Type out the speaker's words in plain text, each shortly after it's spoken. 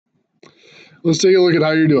let's take a look at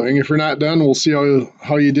how you're doing. If you're not done, we'll see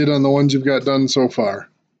how you did on the ones you've got done so far.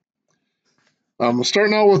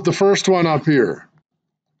 Starting out with the first one up here.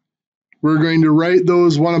 We're going to write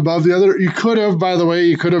those one above the other. You could have, by the way,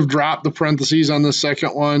 you could have dropped the parentheses on the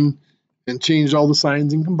second one and changed all the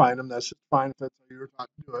signs and combined them. That's just fine if that's how you were taught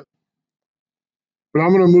to do it. But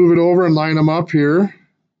I'm going to move it over and line them up here.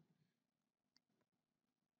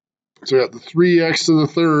 So we got the 3x to the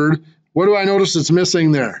third. What do I notice it's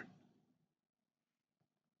missing there?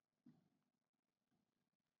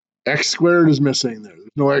 X squared is missing there. There's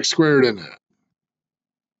no x squared in that.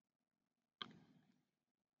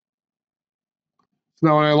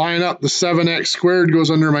 Now when I line up, the 7x squared goes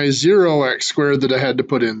under my 0x squared that I had to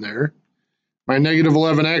put in there. My negative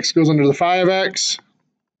 11x goes under the 5x.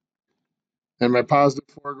 And my positive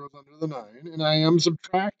 4 goes under the 9. And I am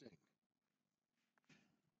subtracting.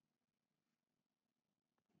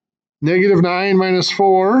 Negative 9 minus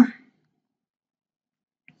 4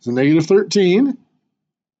 is a negative 13.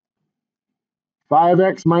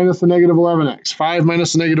 5x minus the negative 11x. 5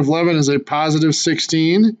 minus the negative 11 is a positive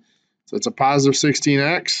 16. So it's a positive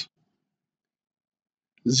 16x.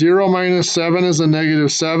 0 minus 7 is a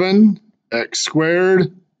negative 7, x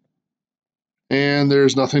squared. And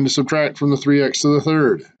there's nothing to subtract from the 3x to the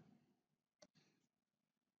third.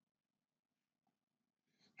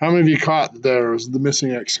 How many of you caught that there was the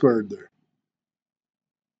missing x squared there?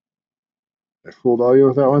 I fooled all you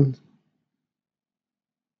with that one?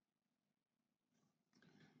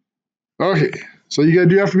 Okay, so you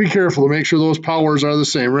do have to be careful to make sure those powers are the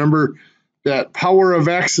same. Remember that power of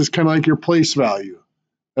x is kind of like your place value.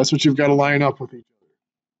 That's what you've got to line up with each other.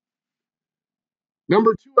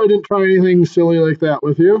 Number 2, I didn't try anything silly like that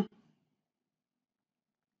with you.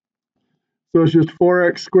 So it's just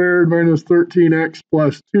 4x squared minus 13x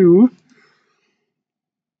plus 2.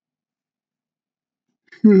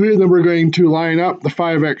 And then we're going to line up the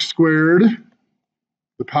 5x squared,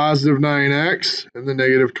 the positive 9x, and the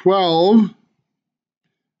negative 12.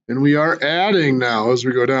 And we are adding now as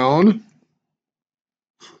we go down.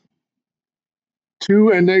 2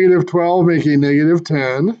 and negative 12 make a negative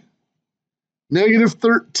 10. Negative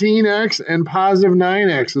 13x and positive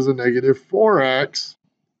 9x is a negative 4x.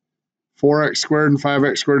 4x squared and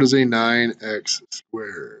 5x squared is a 9x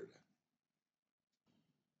squared.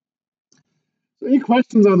 So any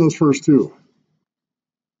questions on those first two?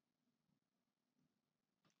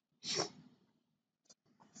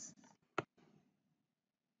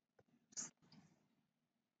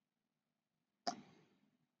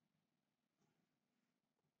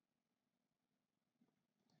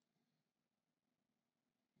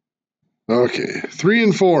 Okay, 3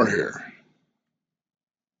 and 4 here.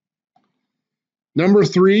 Number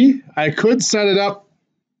 3, I could set it up,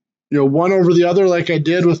 one over the other like I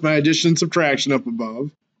did with my addition and subtraction up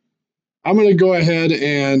above. I'm going to go ahead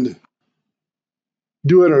and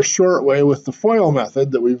do it a short way with the FOIL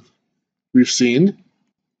method that we've seen.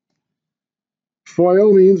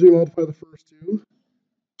 FOIL means we multiply the first two.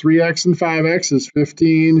 3x and 5x is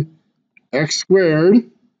 15x squared.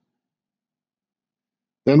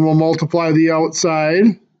 Then we'll multiply the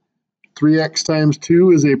outside. 3x times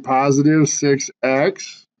 2 is a positive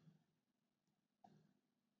 6x.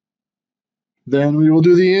 Then we will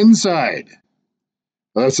do the inside.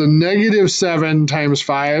 That's a negative 7 times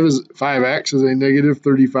 5x is a negative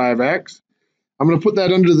 35x. I'm going to put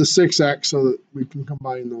that under the 6x so that we can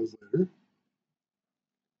combine those later.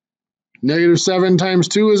 Negative 7 times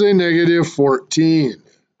 2 is a negative 14.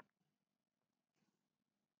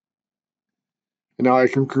 And now I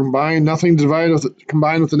can combine nothing to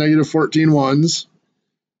combine with the negative 14 ones.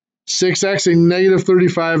 6x and negative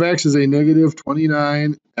 35x is a negative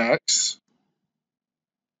 29x.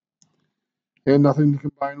 And nothing to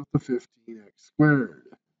combine with the 15x squared.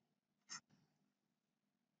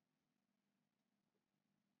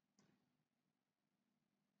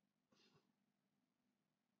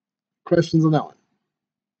 Questions on that one?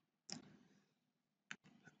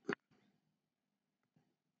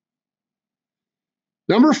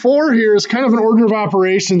 Number 4 here is kind of an order of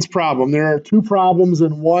operations problem. There are 2 problems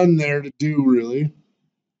and 1 there to do, really.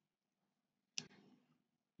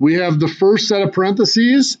 We have the first set of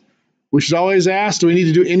parentheses. We should always ask, do we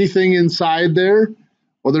need to do anything inside there?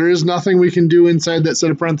 Well, there is nothing we can do inside that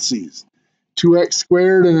set of parentheses. 2x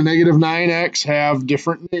squared and a negative 9x have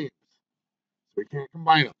different names, so we can't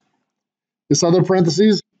combine them. This other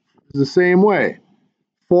parentheses is the same way.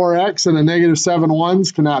 4x and a negative 7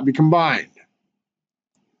 ones cannot be combined.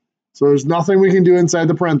 So there's nothing we can do inside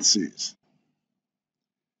the parentheses.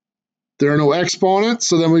 There are no exponents,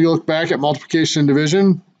 so then we look back at multiplication and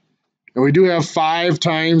division, and we do have 5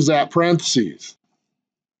 times that parentheses.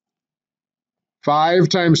 5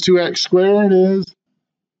 times 2x squared is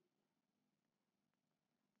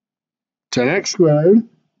 10x squared.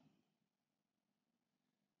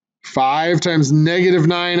 5 times negative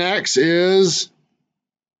 9x is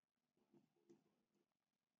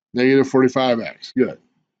negative 45x. Good.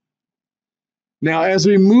 Now, as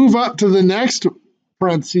we move up to the next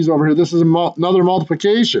parentheses over here, this is another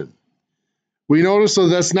multiplication. We notice that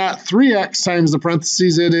that's not 3x times the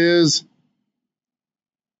parentheses, it is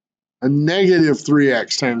a negative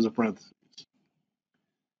 3x times the parentheses.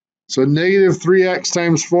 So negative 3x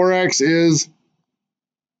times 4x is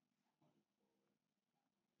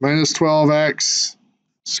minus 12x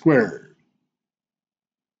squared.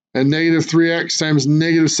 And negative 3x times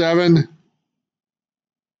negative 7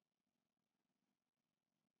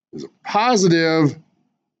 is a positive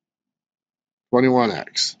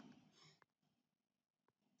 21x.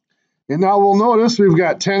 And now we'll notice we've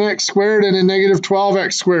got 10x squared and a negative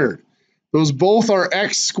 12x squared. Those both are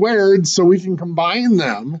x squared, so we can combine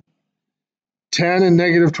them. 10 and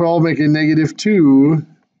negative 12 make a negative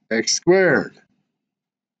 2x squared.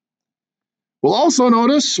 We'll also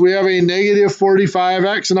notice we have a negative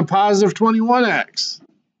 45x and a positive 21x.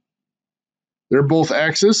 They're both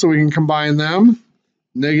x's, so we can combine them.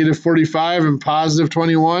 Negative 45 and positive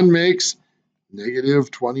 21 makes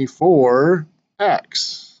negative 24x.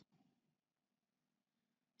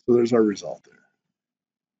 So there's our result there.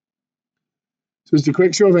 So just a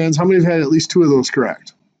quick show of hands, how many have had at least 2 of those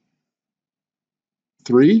correct?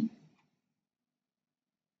 3?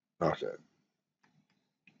 Okay.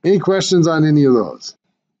 Any questions on any of those?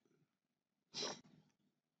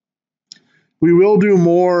 We will do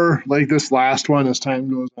more like this last one as time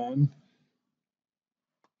goes on,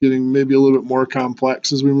 getting maybe a little bit more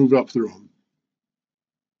complex as we move up through them.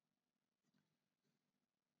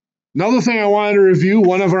 Another thing I wanted to review,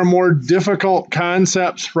 one of our more difficult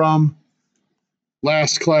concepts from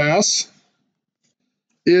last class,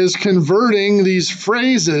 is converting these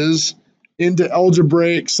phrases into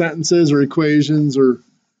algebraic sentences or equations or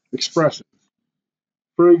expressions.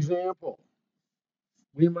 For example,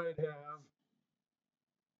 we might have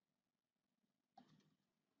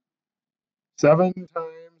 7 times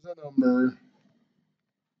a number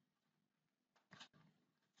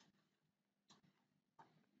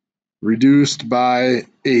reduced by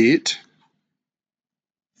 8.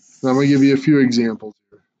 And I'm going to give you a few examples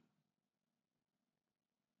here.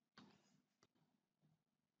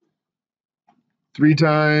 Three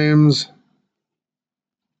times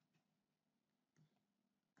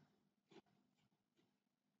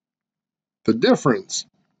the difference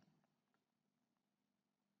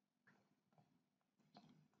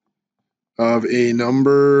of a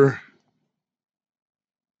number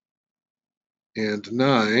and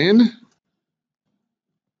 9.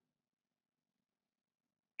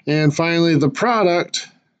 And finally, the product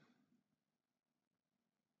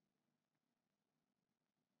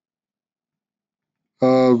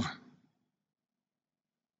of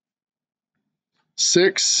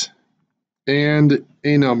 6 and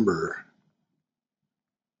a number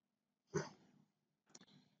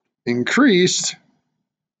increased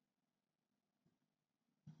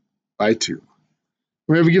by 2.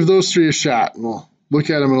 We're going to give those 3 a shot, and we'll look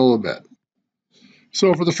at them in a little bit.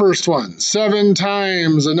 So for the first one, 7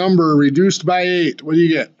 times a number reduced by 8. What do you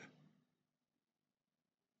get?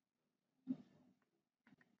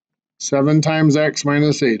 7 times x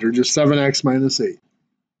minus 8, or just 7x minus 8.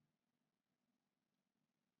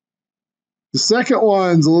 The second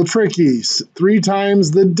one's a little tricky. 3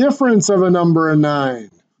 times the difference of a number and 9.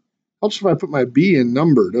 Helps if I put my b in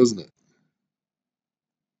number, doesn't it?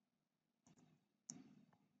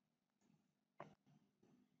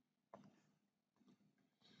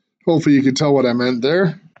 Hopefully you can tell what I meant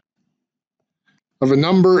there. Of a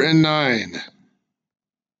number and 9.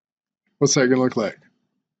 What's that going to look like?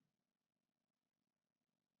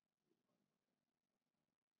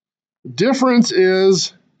 Difference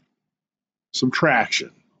is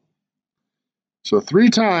subtraction. So 3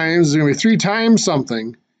 times is going to be 3 times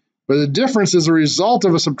something, but the difference is a result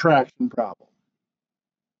of a subtraction problem.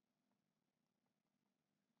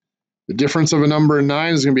 The difference of a number and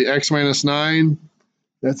 9 is going to be x minus 9.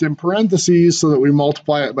 That's in parentheses so that we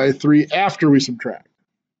multiply it by 3 after we subtract.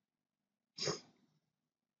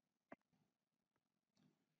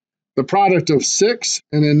 The product of 6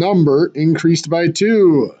 and a number increased by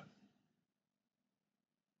 2.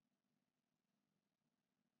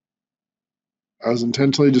 I was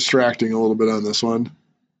intentionally distracting a little bit on this one.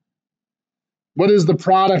 What is the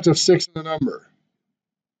product of 6 and a number?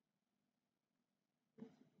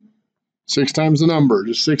 6 times the number,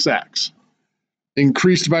 just 6x.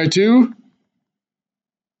 Increased by 2?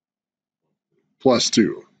 plus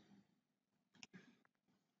 2.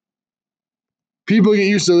 People get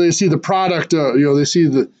used to, they see the product, they see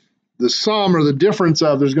the sum or the difference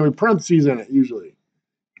of, there's going to be parentheses in it usually.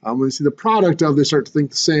 When they see the product of, they start to think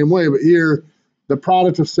the same way. But here, the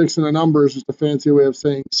product of 6 and a number is just a fancy way of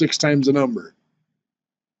saying 6 times a number.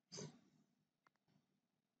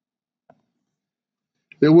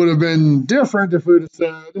 It would have been different if we would have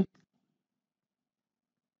said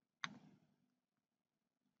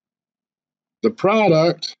the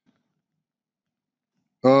product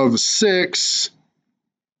of 6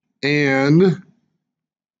 and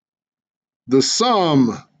the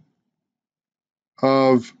sum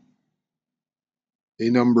of a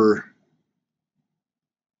number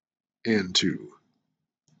and 2.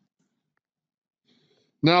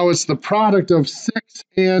 Now it's the product of 6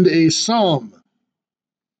 and a sum.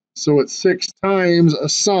 So it's 6 times a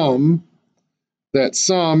sum. That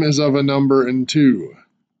sum is of a number and 2.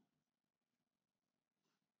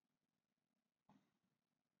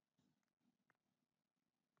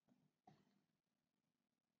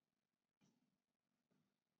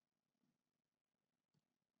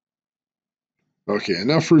 Okay,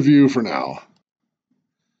 enough review for now.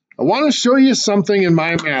 I want to show you something in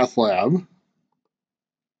my math lab.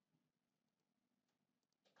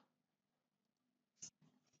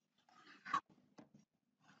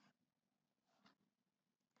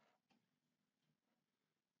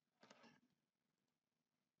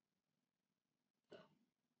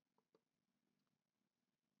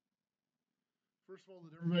 First of all,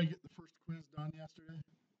 did everybody get the first quiz done yesterday?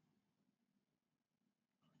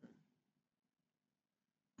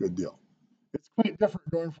 Good deal. It's quite different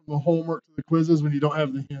going from the homework to the quizzes when you don't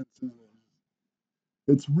have the hints, isn't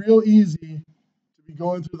it? It's real easy to be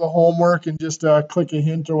going through the homework and just click a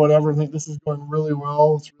hint or whatever and think this is going really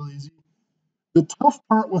well. It's really easy. The tough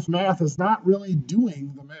part with math is not really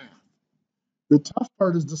doing the math. The tough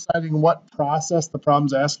part is deciding what process the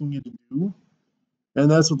problem's asking you to do. And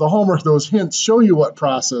that's what the homework, those hints show you what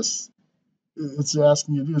process it's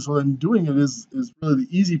asking you to do. So then doing it is really the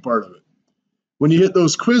easy part of it. When you hit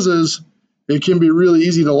those quizzes, it can be really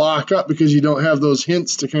easy to lock up because you don't have those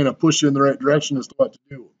hints to kind of push you in the right direction as to what to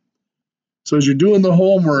do. So as you're doing the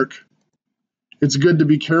homework, it's good to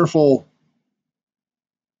be careful.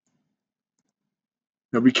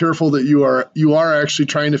 Be careful that you are actually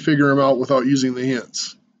trying to figure them out without using the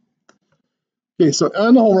hints. Okay, so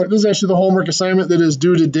on the homework, this is actually the homework assignment that is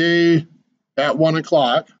due today at 1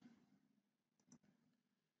 o'clock.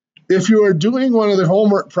 If you are doing one of the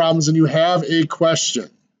homework problems and you have a question,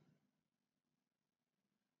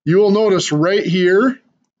 you will notice right here,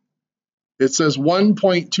 it says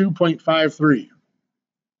 1.2.53.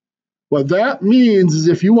 What that means is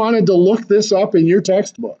if you wanted to look this up in your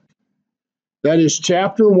textbook, that is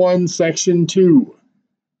chapter 1, section 2.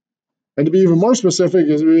 And to be even more specific,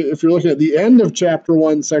 if you're looking at the end of chapter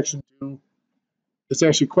 1, section 2, it's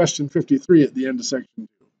actually question 53 at the end of section 2.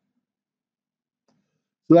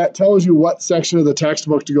 So that tells you what section of the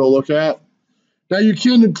textbook to go look at. Now you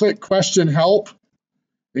can click question help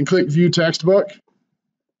and click view textbook.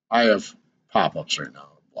 I have pop-ups right now,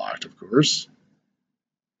 blocked of course.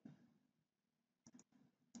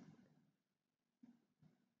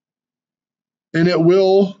 And it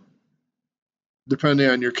will, depending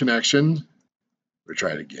on your connection, we'll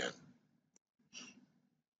try it again.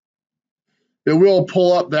 It will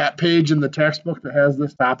pull up that page in the textbook that has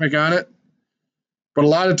this topic on it. But a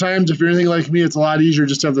lot of times, if you're anything like me, it's a lot easier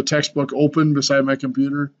just to have the textbook open beside my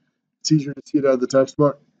computer. It's easier to see it out of the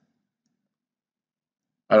textbook.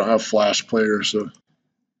 I don't have Flash Player, so.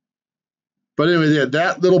 But anyway, yeah,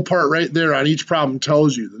 that little part right there on each problem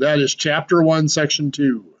tells you that is chapter 1, section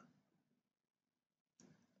 2.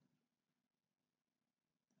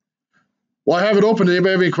 Well, I have it open.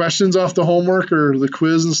 Anybody have any questions off the homework or the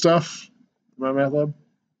quiz and stuff? My math lab?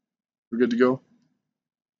 We're good to go?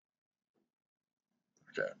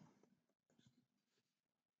 Okay.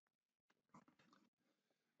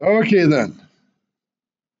 Okay, then.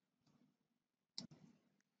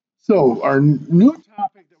 So our new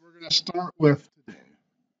topic that we're going to start with today,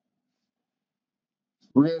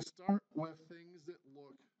 we're going to start with things that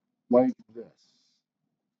look like this.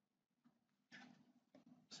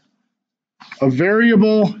 A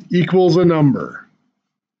variable equals a number.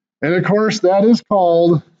 And of course, that is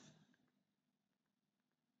called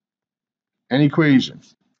an equation.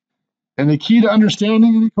 And the key to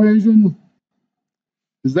understanding an equation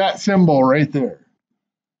is that symbol right there.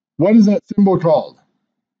 What is that symbol called?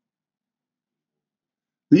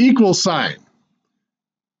 The equal sign.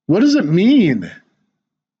 What does it mean?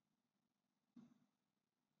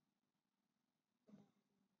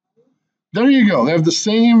 There you go. They have the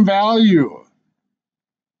same value.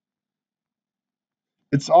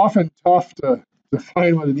 it's often tough to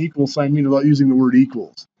define what an equal sign means without using the word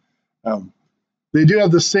equals. They do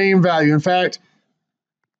have the same value. In fact,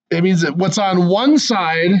 it means that what's on one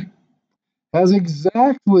side has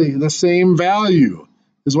exactly the same value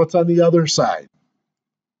as what's on the other side.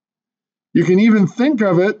 You can even think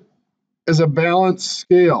of it as a balanced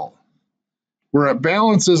scale, where it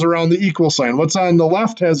balances around the equal sign. What's on the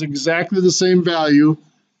left has exactly the same value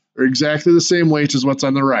or exactly the same weight as what's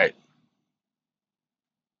on the right.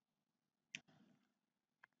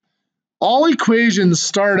 All equations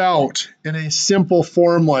start out in a simple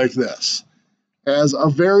form like this, as a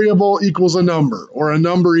variable equals a number, or a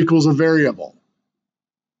number equals a variable.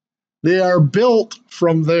 They are built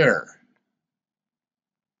from there.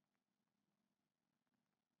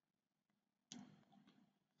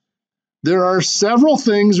 There are several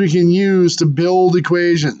things we can use to build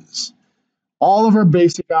equations. All of our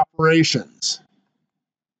basic operations.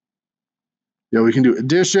 We can do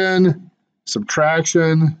addition,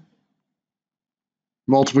 subtraction,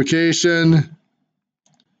 multiplication,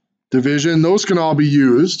 division. Those can all be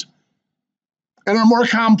used. And our more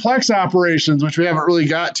complex operations, which we haven't really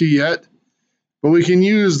got to yet, but we can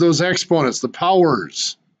use those exponents, the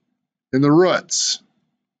powers, and the roots.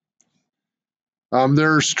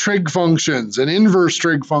 There's trig functions and inverse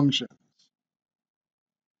trig functions.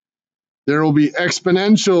 There will be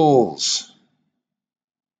exponentials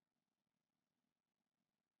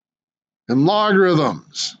and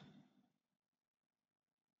logarithms.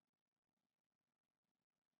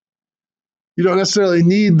 You don't necessarily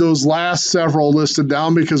need those last several listed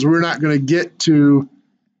down because we're not going to get to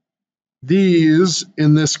these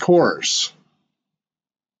in this course.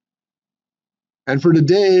 And for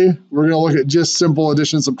today, we're going to look at just simple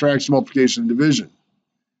addition, subtraction, multiplication, and division.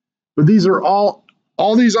 But these are all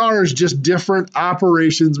these are is just different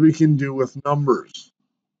operations we can do with numbers.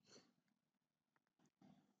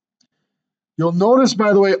 You'll notice,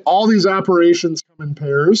 by the way, all these operations come in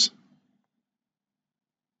pairs.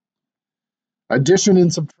 Addition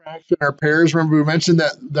and subtraction are pairs. Remember, we mentioned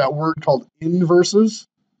that word called inverses.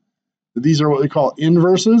 These are what we call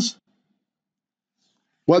inverses.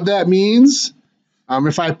 What that means,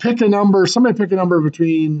 if I pick a number, somebody pick a number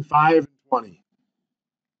between 5 and 20.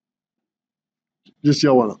 Just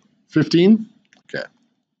yell one. 15? Okay.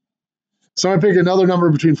 Somebody pick another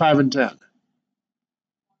number between 5 and 10.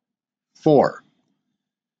 4.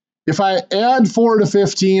 If I add 4 to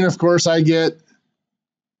 15, of course, I get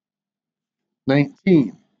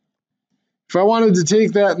 19. If I wanted to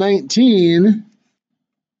take that 19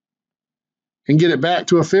 and get it back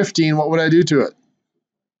to a 15, what would I do to it?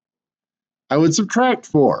 I would subtract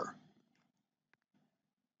 4.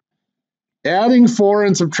 Adding 4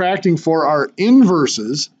 and subtracting 4 are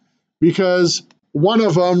inverses because one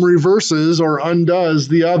of them reverses or undoes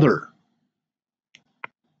the other.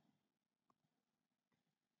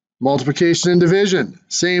 Multiplication and division,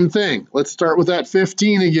 same thing. Let's start with that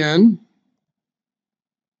 15 again.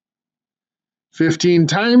 15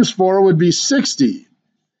 times 4 would be 60. If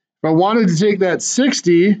I wanted to take that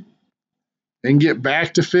 60 and get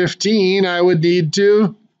back to 15, I would need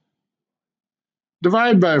to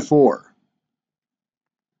divide by 4.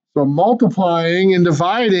 So multiplying and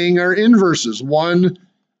dividing are inverses. One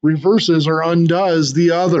reverses or undoes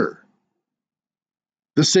the other.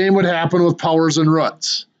 The same would happen with powers and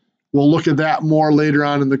roots. We'll look at that more later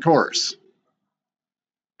on in the course.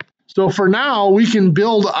 So for now, we can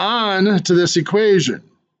build on to this equation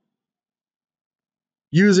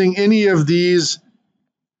using any of these.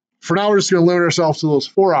 For now, we're just going to limit ourselves to those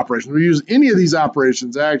 4 operations. We'll use any of these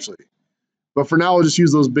operations, actually. But for now, we'll just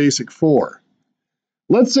use those basic 4.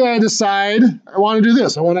 Let's say I decide I want to do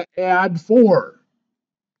this. I want to add 4.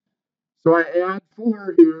 So I add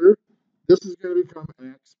 4 here. This is going to become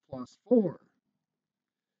x plus 4.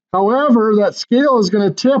 However, that scale is going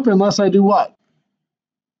to tip unless I do what?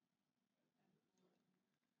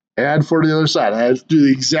 Add 4 to the other side. I have to do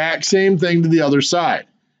the exact same thing to the other side.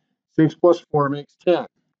 6 plus 4 makes 10.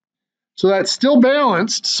 So that's still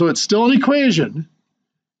balanced, so it's still an equation.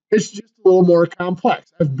 It's just a little more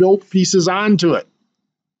complex. I've built pieces onto it.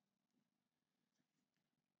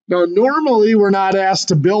 Now, normally we're not asked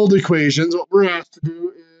to build equations. What we're asked to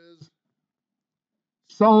do is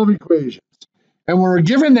solve equations. And when we're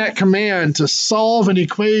given that command to solve an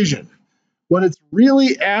equation, what it's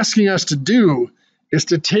really asking us to do is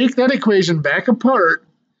to take that equation back apart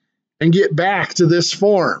and get back to this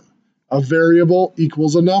form. A variable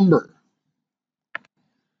equals a number.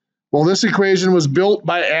 Well, this equation was built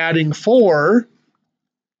by adding 4.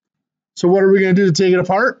 So what are we going to do to take it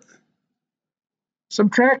apart?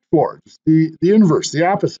 Subtract 4, just the inverse, the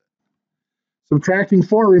opposite. Subtracting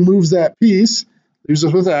 4 removes that piece, leaves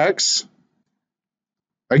us with x.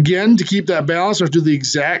 Again, to keep that balance, we have to do the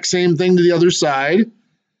exact same thing to the other side.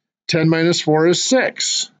 10 minus 4 is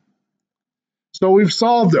 6. So we've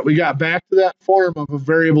solved it. We got back to that form of a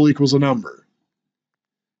variable equals a number.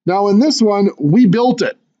 Now in this one, we built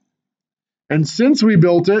it. And since we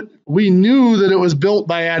built it, we knew that it was built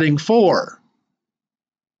by adding 4.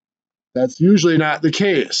 That's usually not the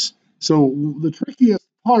case. So the trickiest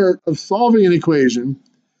part of solving an equation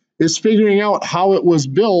is figuring out how it was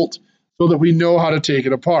built so that we know how to take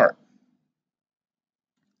it apart.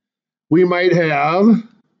 We might have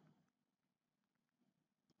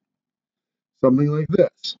something like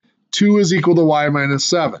this. 2 is equal to y minus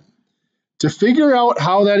 7. To figure out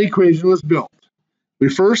how that equation was built, we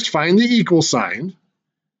first find the equal sign,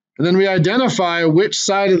 and then we identify which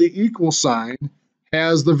side of the equal sign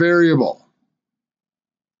has the variable.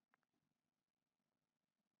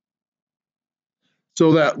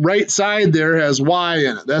 So that right side there has y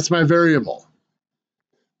in it. That's my variable.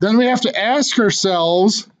 Then we have to ask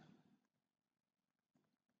ourselves,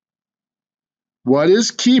 what is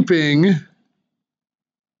keeping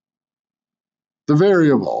the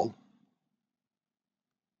variable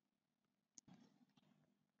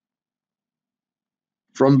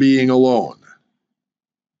from being alone?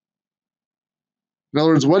 In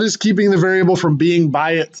other words, what is keeping the variable from being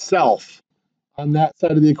by itself on that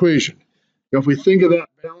side of the equation? If we think of that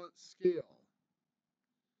balanced scale,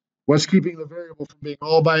 what's keeping the variable from being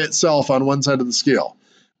all by itself on one side of the scale?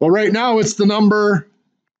 Well, right now it's the number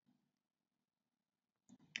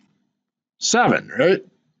 7, right?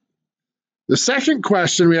 The second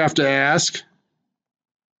question we have to ask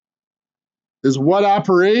is what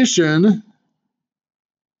operation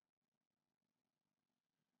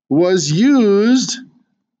was used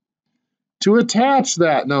to attach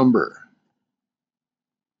that number?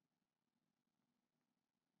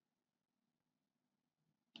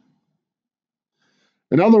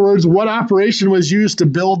 In other words, what operation was used to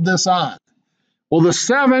build this on? Well, the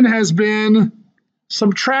 7 has been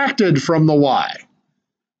subtracted from the y.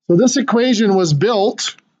 So this equation was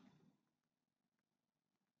built.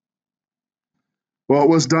 What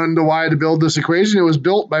was done to y to build this equation? It was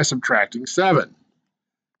built by subtracting 7.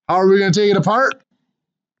 How are we going to take it apart?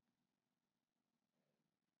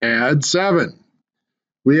 Add 7.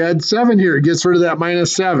 We add 7 here. It gets rid of that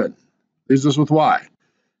minus 7. Leaves us with y.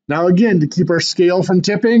 Now again, to keep our scale from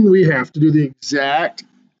tipping, we have to do the exact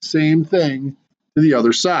same thing to the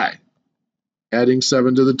other side. Adding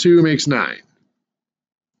 7 to the 2 makes 9.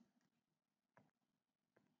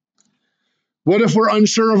 What if we're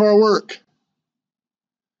unsure of our work?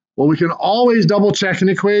 Well, we can always double check an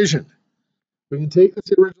equation. We can take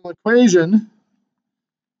this original equation,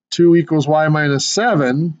 2 equals y minus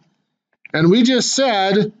 7, and we just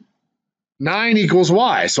said 9 equals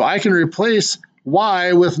y. So I can replace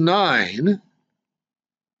y with 9,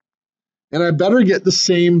 and I better get the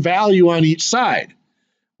same value on each side.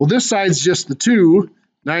 Well, this side's just the 2.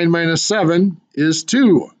 9 minus 7 is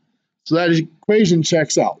 2. So that equation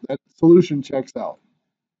checks out. That solution checks out.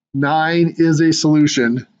 9 is a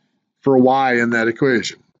solution for y in that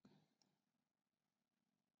equation.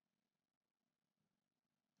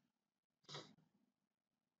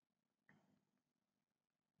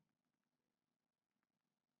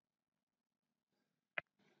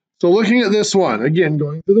 So looking at this one, again,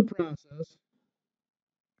 going through the process,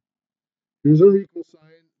 here's our equal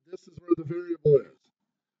sign. This is where the variable is.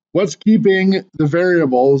 What's keeping the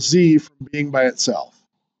variable z from being by itself?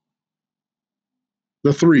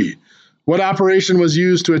 The 3. What operation was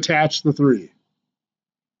used to attach the 3?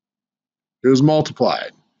 It was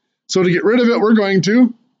multiplied. So to get rid of it, we're going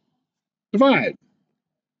to divide.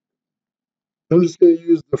 I'm just going to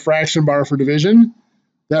use the fraction bar for division.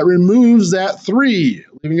 That removes that 3,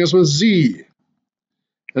 leaving us with z.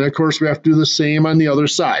 And of course, we have to do the same on the other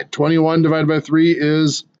side. 21 divided by 3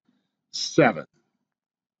 is 7.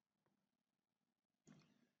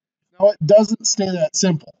 Now, it doesn't stay that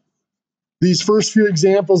simple. These first few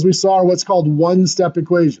examples we saw are what's called one-step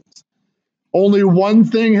equations. Only one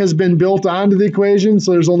thing has been built onto the equation,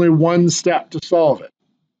 so there's only one step to solve it.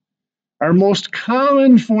 Our most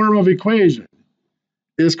common form of equation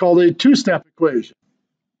is called a two-step equation.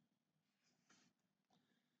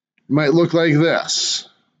 It might look like this.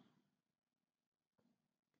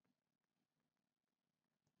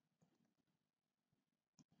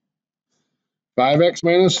 Five x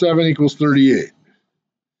minus 7 equals 38.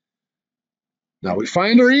 Now we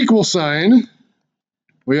find our equal sign.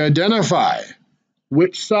 We identify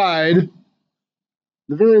which side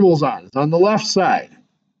the variable's on. It's on the left side.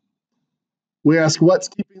 We ask what's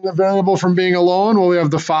keeping the variable from being alone. Well, we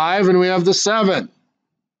have the 5 and we have the 7.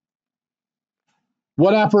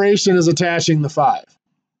 What operation is attaching the 5?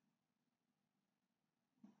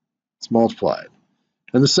 It's multiplied.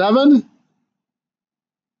 And the 7?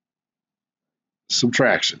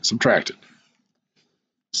 Subtraction, subtracted.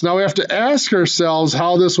 So now we have to ask ourselves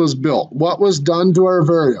how this was built. What was done to our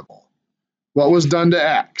variable? What was done to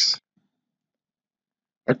x?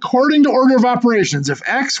 According to order of operations, if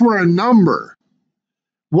x were a number,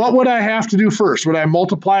 what would I have to do first? Would I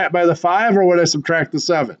multiply it by the 5 or would I subtract the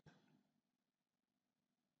 7?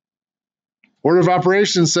 Order of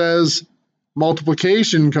operations says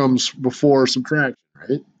multiplication comes before subtraction,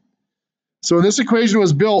 right? So when this equation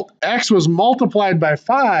was built, x was multiplied by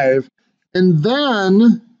 5, and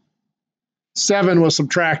then 7 was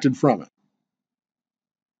subtracted from it.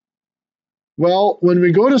 Well, when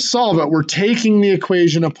we go to solve it, we're taking the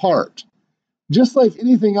equation apart. Just like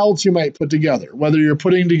anything else you might put together, whether you're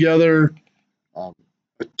putting together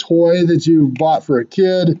a toy that you bought for a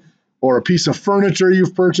kid, or a piece of furniture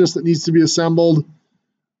you've purchased that needs to be assembled,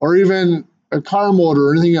 or even a car motor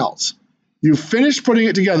or anything else. You've finished putting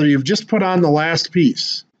it together, you've just put on the last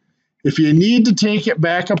piece. If you need to take it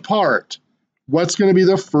back apart, what's going to be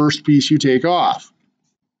the first piece you take off?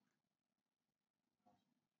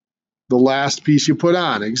 The last piece you put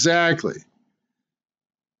on, exactly.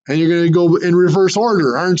 And you're going to go in reverse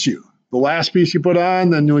order, aren't you? The last piece you put on,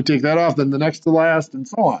 then you would take that off, then the next to last, and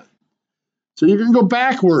so on. So you're going to go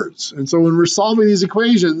backwards. And so when we're solving these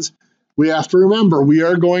equations, we have to remember we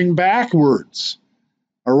are going backwards.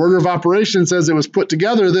 Our order of operations says it was put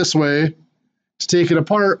together this way. To take it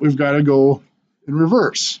apart, we've got to go in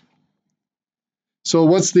reverse. So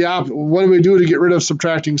what do we do to get rid of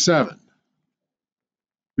subtracting 7?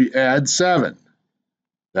 We add 7.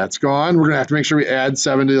 That's gone. We're going to have to make sure we add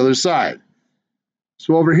 7 to the other side.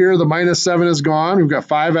 So over here, the minus 7 is gone. We've got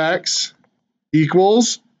 5x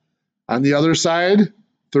equals, on the other side,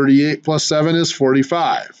 38 plus 7 is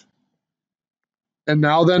 45. And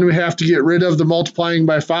now then we have to get rid of the multiplying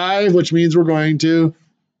by 5, which means we're going to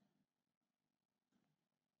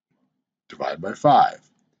divide by 5.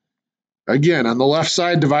 Again, on the left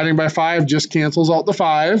side, dividing by 5 just cancels out the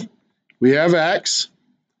 5. We have x.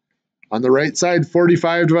 On the right side,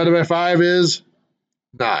 45 divided by 5 is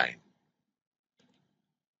 9.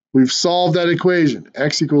 We've solved that equation,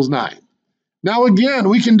 x equals 9. Now again,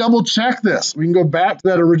 we can double check this. We can go back to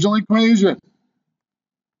that original equation.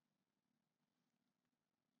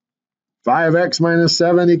 5x minus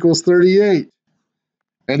 7 equals 38.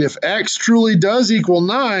 And if x truly does equal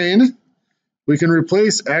 9, we can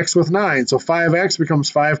replace x with 9. So 5x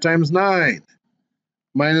becomes 5 times 9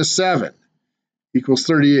 minus 7 equals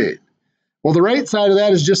 38. Well, the right side of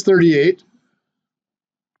that is just 38.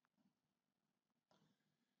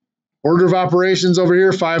 Order of operations over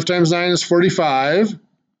here, 5 times 9 is 45.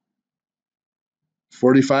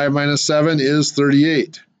 45 minus 7 is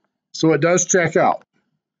 38. So it does check out.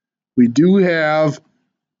 We do have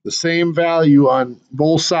the same value on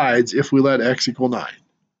both sides if we let x equal 9.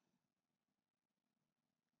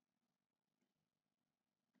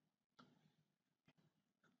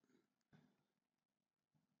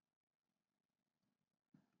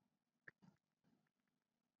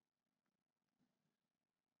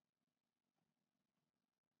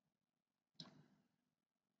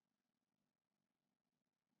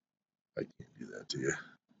 I can't do that to you.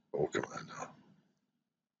 Oh, come on now.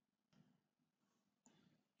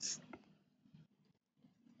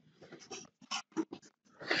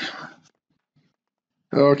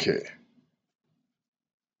 Okay.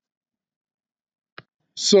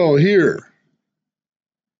 So here,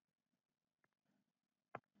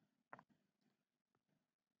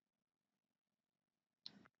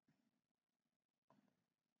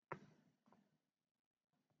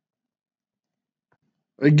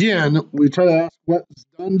 again, we try to ask what's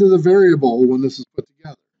done to the variable when this is put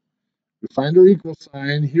together. We find our equal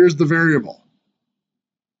sign. Here's the variable.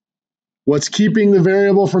 What's keeping the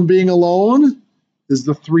variable from being alone is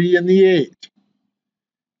the 3 and the 8.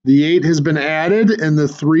 The 8 has been added and the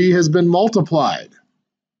 3 has been multiplied.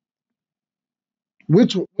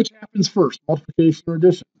 Which happens first, multiplication or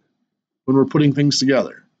addition, when we're putting things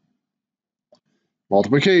together?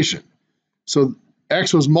 Multiplication. So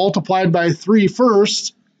x was multiplied by 3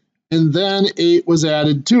 first, and then 8 was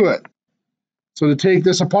added to it. So to take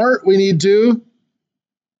this apart, we need to,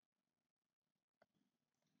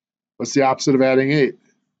 what's the opposite of adding 8?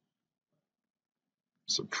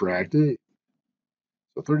 Subtract 8.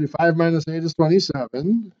 So 35 minus 8 is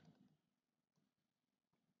 27.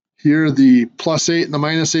 Here the plus 8 and the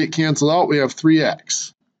minus 8 cancel out. We have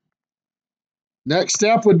 3x. Next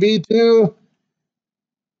step would be to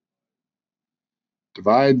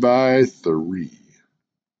divide by 3.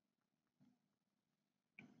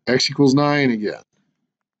 X equals 9 again.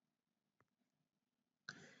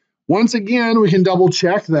 Once again, we can double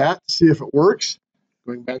check that, see if it works.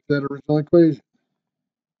 Going back to that original equation.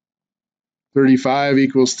 35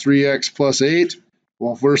 equals 3x plus 8.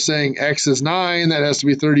 Well, if we're saying x is 9, that has to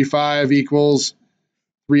be 35 equals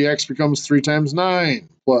 3x becomes 3 times 9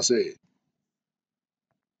 plus 8.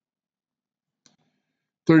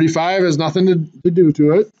 35 has nothing to do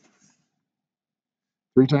to it.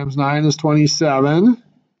 3 times 9 is 27.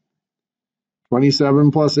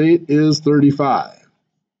 27 plus 8 is 35.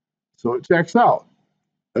 So it checks out.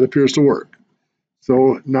 That appears to work.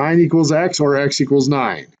 So 9 equals x, or x equals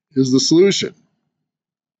 9 is the solution.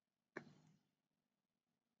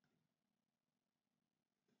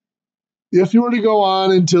 If you were to go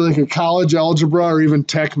on into like a college algebra or even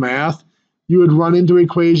tech math, you would run into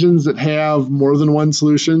equations that have more than one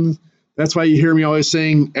solution. That's why you hear me always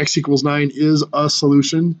saying x equals 9 is a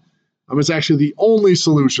solution. It's actually the only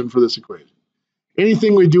solution for this equation.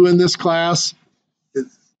 Anything we do in this class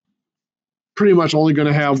is pretty much only going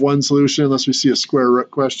to have one solution unless we see a square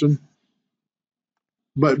root question.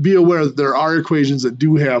 But be aware that there are equations that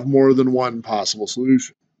do have more than one possible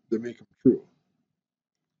solution that make them true.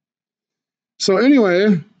 So anyway,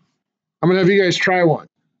 I'm going to have you guys try one.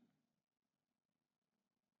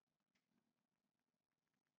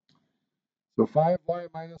 So 5y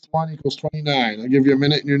minus 1 equals 29. I'll give you a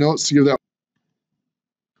minute in your notes to give that.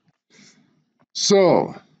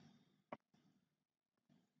 So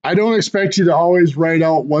I don't expect you to always write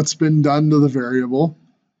out what's been done to the variable.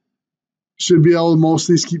 Should be able to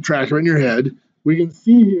mostly keep track of it in your head. We can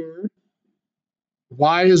see here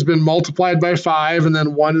y has been multiplied by 5 and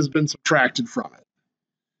then 1 has been subtracted from it.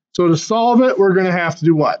 So to solve it, we're going to have to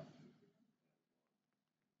do what?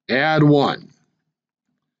 Add 1.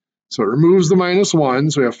 So it removes the minus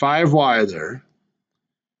 1, so we have 5y there.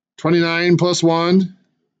 29 plus 1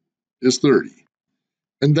 is 30.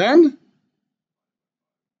 And then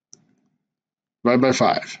divide by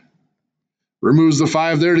 5. Removes the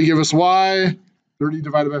 5 there to give us y. 30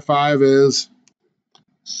 divided by 5 is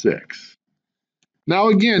 6. Now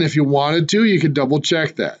again, if you wanted to, you could double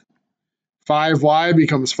check that. 5y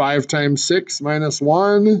becomes 5 times 6 minus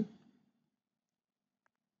 1.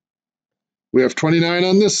 We have 29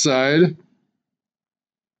 on this side.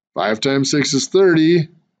 5 times 6 is 30.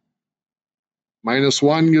 Minus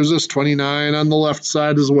 1 gives us 29 on the left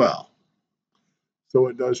side as well. So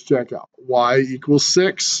it does check out. Y equals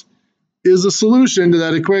 6 is a solution to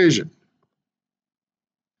that equation.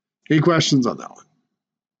 Any questions on that one?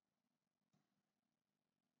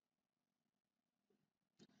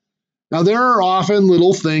 Now, there are often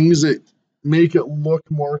little things that make it look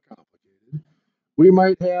more complicated. We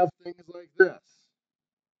might have things like this.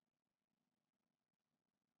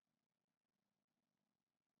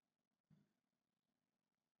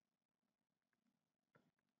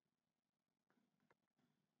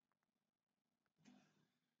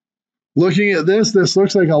 Looking at this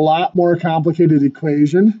looks like a lot more complicated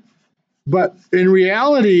equation, but in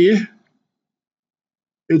reality,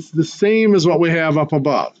 it's the same as what we have up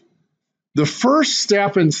above. The first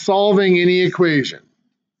step in solving any equation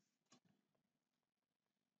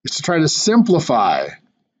is to try to simplify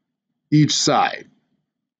each side.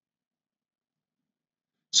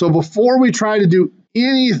 So before we try to do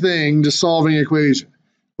anything to solve an equation,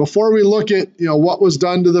 before we look at what was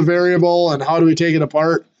done to the variable and how do we take it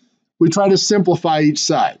apart, we try to simplify each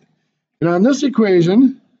side. And on this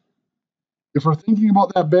equation, if we're thinking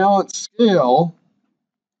about that balanced scale,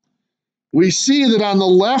 we see that on the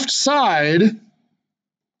left side,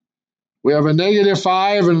 we have a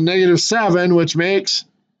 -5 and a -7, which makes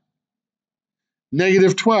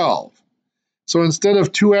 -12. So instead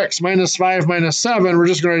of 2x minus 5 minus 7, we're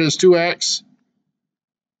just going to write it as 2x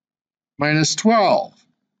minus 12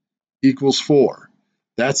 equals 4.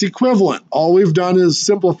 That's equivalent. All we've done is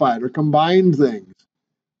simplified or combined things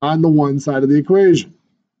on the one side of the equation.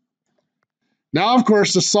 Now, of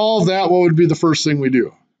course, to solve that, what would be the first thing we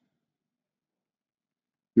do?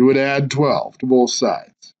 We would add 12 to both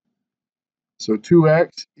sides. So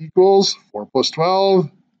 2x equals 4 plus 12,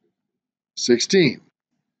 16.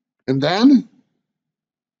 And then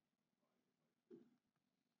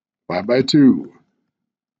 5 by 2.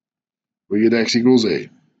 We get x equals 8.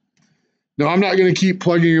 Now, I'm not going to keep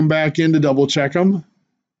plugging them back in to double check them,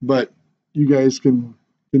 but you guys can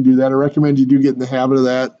do that. I recommend you do get in the habit of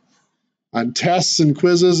that. On tests and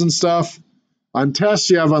quizzes and stuff, on tests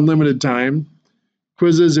you have unlimited time.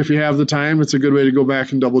 Quizzes, if you have the time, it's a good way to go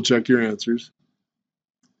back and double check your answers.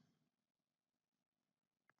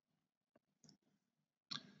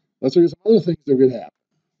 Let's look at some other things that could happen.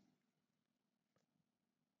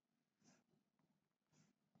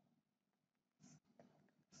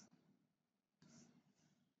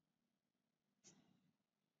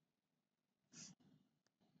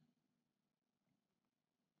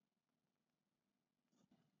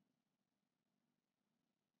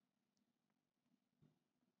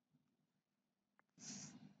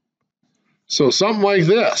 So something like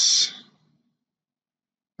this.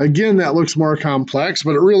 Again, that looks more complex,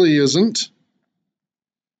 but it really isn't.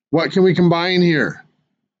 What can we combine here?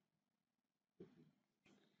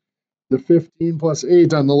 The 15 plus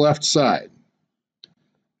 8 on the left side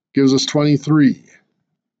gives us 23.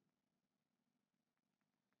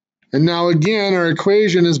 And now again, our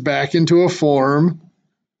equation is back into a form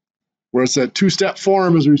where it's that two-step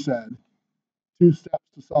form, as we said. 2 steps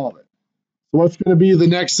to solve it. So what's going to be the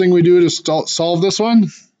next thing we do to solve this one?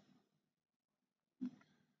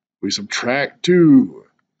 We subtract 2.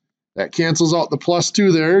 That cancels out the plus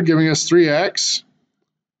 2 there, giving us 3x.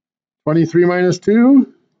 23 minus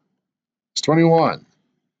 2 is 21.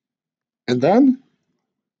 And then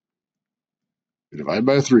we divide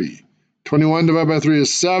by 3. 21 divided by 3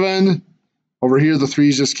 is 7. Over here, the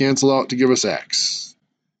 3's just cancel out to give us x.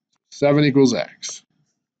 7 equals x.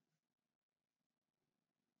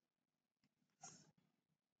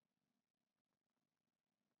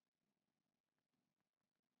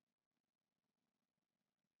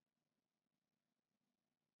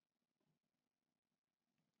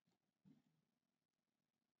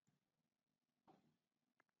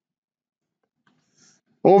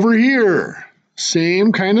 Over here,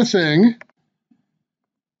 same kind of thing.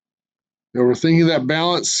 Now we're thinking that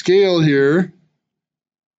balanced scale here.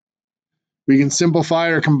 We can simplify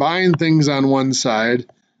or combine things on one side.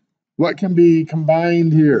 What can be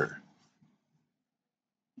combined here?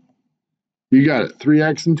 You got it,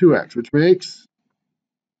 3x and 2x, which makes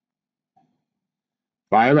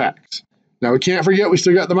 5x. Now we can't forget we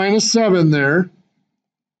still got the minus 7 there,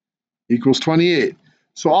 equals 28.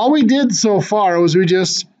 So all we did so far was we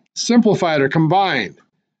just simplified or combined.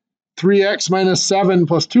 3x minus 7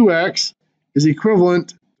 plus 2x is equivalent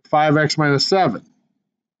to 5x minus 7.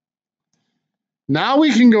 Now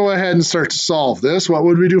we can go ahead and start to solve this. What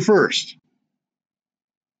would we do first?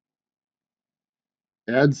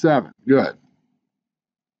 Add 7. Good.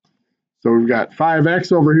 So we've got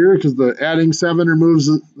 5x over here because the adding 7 removes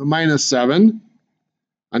the minus 7.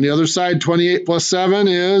 On the other side, 28 plus 7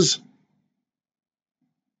 is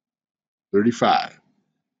 35.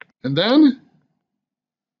 And then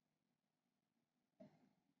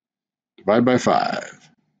divide by 5.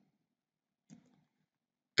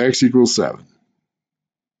 X equals 7.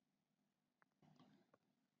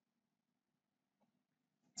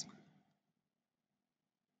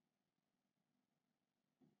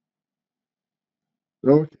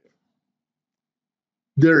 Okay.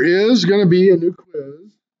 There is going to be a new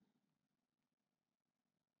quiz.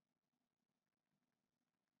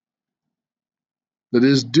 That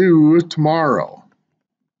is due tomorrow,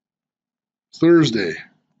 Thursday,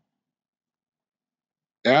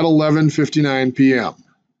 at 11:59 p.m.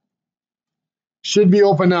 Should be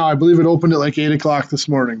open now. I believe it opened at like 8 o'clock this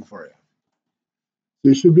morning for you. So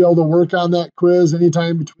you should be able to work on that quiz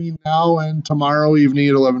anytime between now and tomorrow evening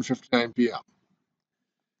at 11:59 p.m.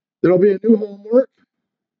 There'll be a new homework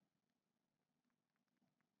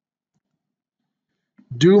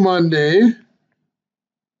due Monday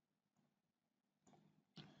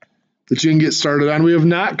that you can get started on. We have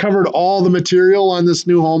not covered all the material on this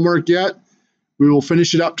new homework yet. We will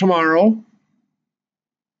finish it up tomorrow.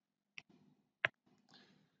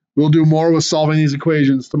 We'll do more with solving these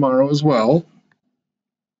equations tomorrow as well.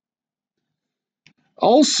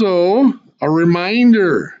 Also, a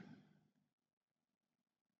reminder.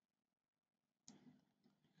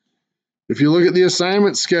 If you look at the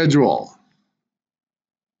assignment schedule,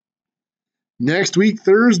 next week,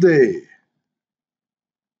 Thursday,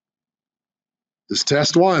 is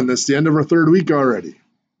test 1. That's the end of our 3rd week already.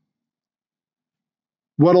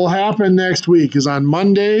 What will happen next week is on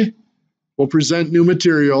Monday, we'll present new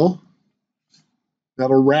material.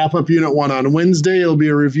 That'll wrap up Unit 1. On Wednesday, it'll be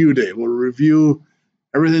a review day. We'll review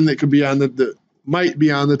everything that could be on that might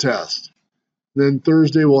be on the test. Then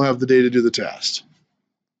Thursday, we'll have the day to do the test.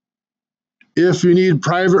 If you need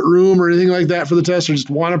private room or anything like that for the test, or just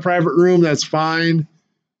want a private room, that's fine.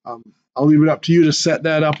 I'll leave it up to you to set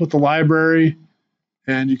that up with the library,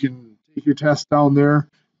 and you can take your test down there.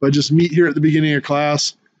 But just meet here at the beginning of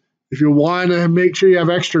class. If you want to make sure you have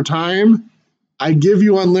extra time, I give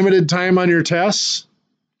you unlimited time on your tests,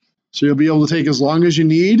 so you'll be able to take as long as you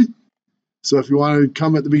need. So if you want to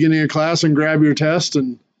come at the beginning of class and grab your test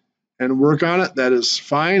and work on it, that is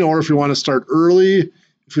fine. Or if you want to start early,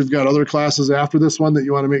 if you've got other classes after this one that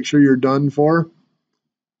you want to make sure you're done for,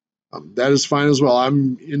 that is fine as well.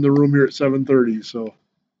 I'm in the room here at 7:30, so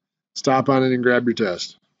stop on in and grab your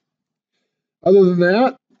test. Other than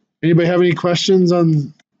that, anybody have any questions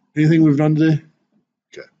on anything we've done today?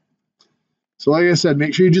 Okay. So like I said,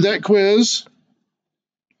 make sure you do that quiz.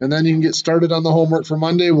 and then you can get started on the homework for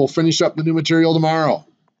Monday. We'll finish up the new material tomorrow.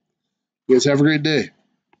 You guys have a great day.